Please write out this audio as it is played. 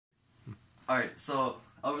Alright, so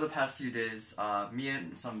over the past few days, me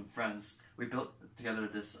and some friends, we built together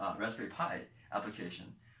this Raspberry Pi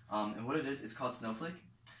application. And what it is, it's called Snowflake.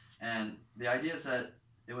 And the idea is that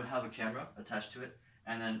it would have a camera attached to it,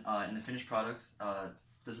 and then in the finished product,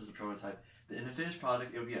 this is a prototype. In the finished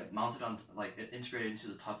product, it will be mounted on, integrated into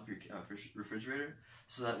the top of your refrigerator,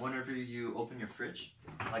 so that whenever you open your fridge,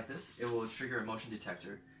 like this, it will trigger a motion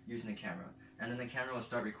detector using the camera. And then the camera will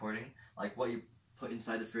start recording, like what you put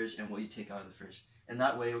inside the fridge and what you take out of the fridge. And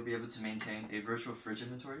that way, it will be able to maintain a virtual fridge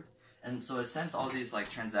inventory. And so it sends all these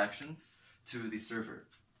transactions to the server.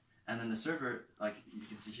 And then the server, like you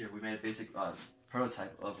can see here, we made a basic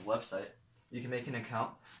prototype of a website. You can make an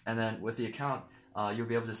account, and then with the account, you'll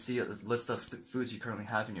be able to see a list of foods you currently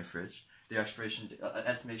have in your fridge, the expiration,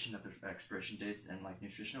 estimation of the expiration dates, and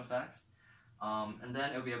nutritional facts. And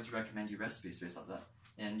then it'll be able to recommend you recipes based off that.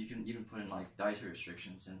 And you can even put in dietary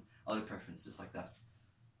restrictions and other preferences like that.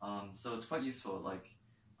 So it's quite useful.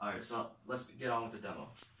 Alright, so let's get on with the demo.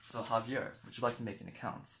 So Javier, would you like to make an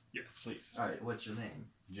account? Yes, please. Alright, what's your name?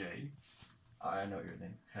 Jay. I know your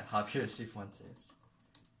name. Javier Cifuentes.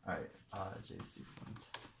 Alright, J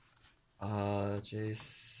Cifuentes. J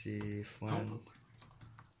Cifuentes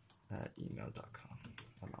at email.com.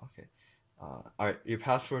 Okay. Alright, your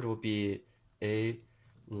password will be A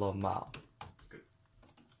Lomao. Good.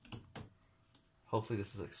 Hopefully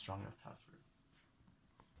this is a strong enough password.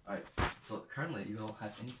 Alright, so currently you don't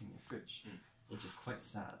have anything in your fridge, which is quite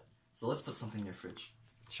sad. So let's put something in your fridge,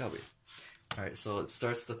 shall we? Alright, so it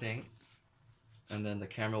starts the thing, and then the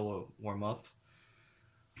camera will warm up.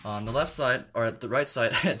 On the left side, or at the right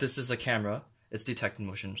side, this is the camera. It's detected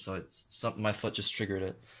motion, so it's my foot just triggered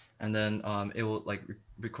it. And then it will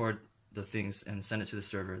record the things and send it to the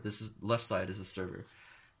server. This is left side is the server.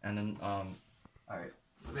 And then, alright,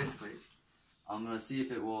 so basically, I'm gonna see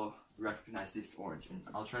if it will recognize this orange, and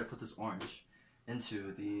I'll try to put this orange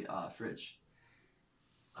into the fridge.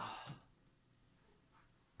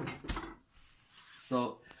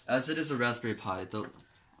 So as it is a Raspberry Pi, the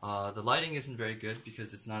lighting isn't very good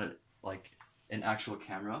because it's not an actual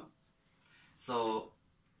camera. So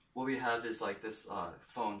what we have is this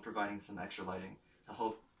phone providing some extra lighting to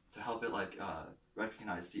help it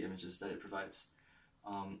recognize the images that it provides.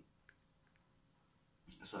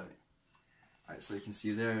 Sorry. Alright, so you can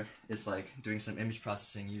see there, it's doing some image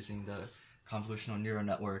processing using the convolutional neural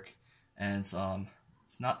network, and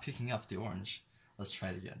it's not picking up the orange. Let's try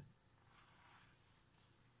it again.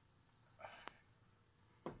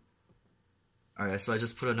 Alright, so I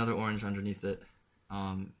just put another orange underneath it.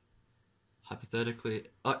 Hypothetically,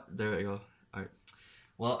 oh, there we go. Alright,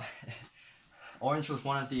 well, orange was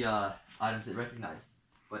one of the items it recognized,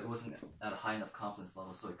 but it wasn't at a high enough confidence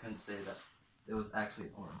level, so it couldn't say that it was actually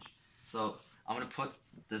orange. So I'm gonna put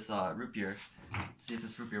this root beer, see if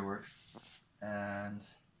this root beer works, and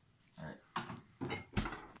alright,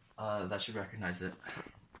 that should recognize it.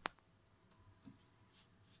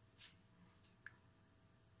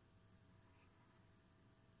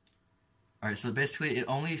 Alright, so basically it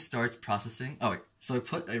only starts processing. Oh, so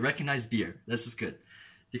it recognized beer. This is good,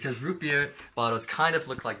 because root beer bottles kind of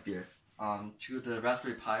look like beer. To the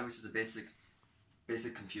Raspberry Pi, which is a basic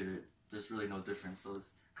computer, there's really no difference. So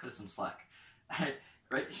let's cut it some slack.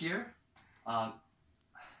 Right here,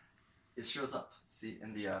 it shows up. See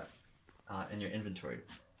in the in your inventory,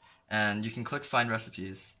 and you can click Find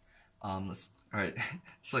Recipes. Alright,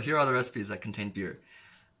 so here are the recipes that contain beer,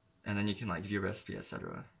 and then you can view recipe,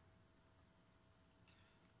 etc.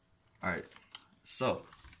 Alright, so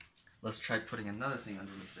let's try putting another thing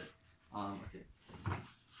underneath it. Okay.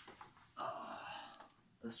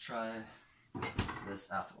 Let's try this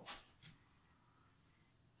apple.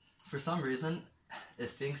 For some reason, it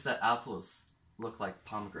thinks that apples look like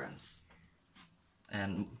pomegranates.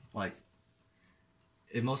 And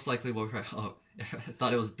it most likely will, oh, I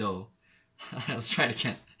thought it was dough. Let's try it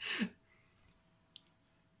again.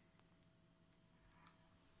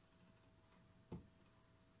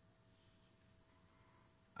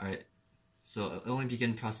 Alright, so it only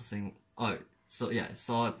began processing. Oh, so yeah, I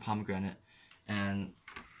saw a pomegranate, and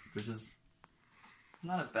which is, it's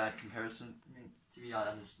not a bad comparison. I mean, to be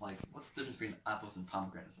honest, what's the difference between apples and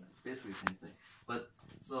pomegranates? It's basically the same thing. But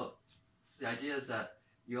so the idea is that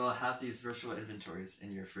you'll have these virtual inventories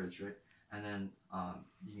in your fridge, right? And then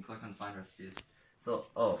you can click on Find Recipes. So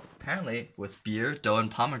apparently with beer, dough, and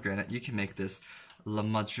pomegranate, you can make this La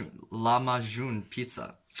Majun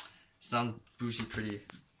pizza. Sounds bougie,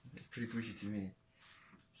 it's pretty bougie to me.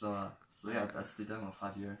 So yeah, that's the demo of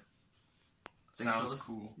Javier. Sounds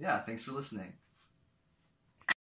cool. Yeah, thanks for listening.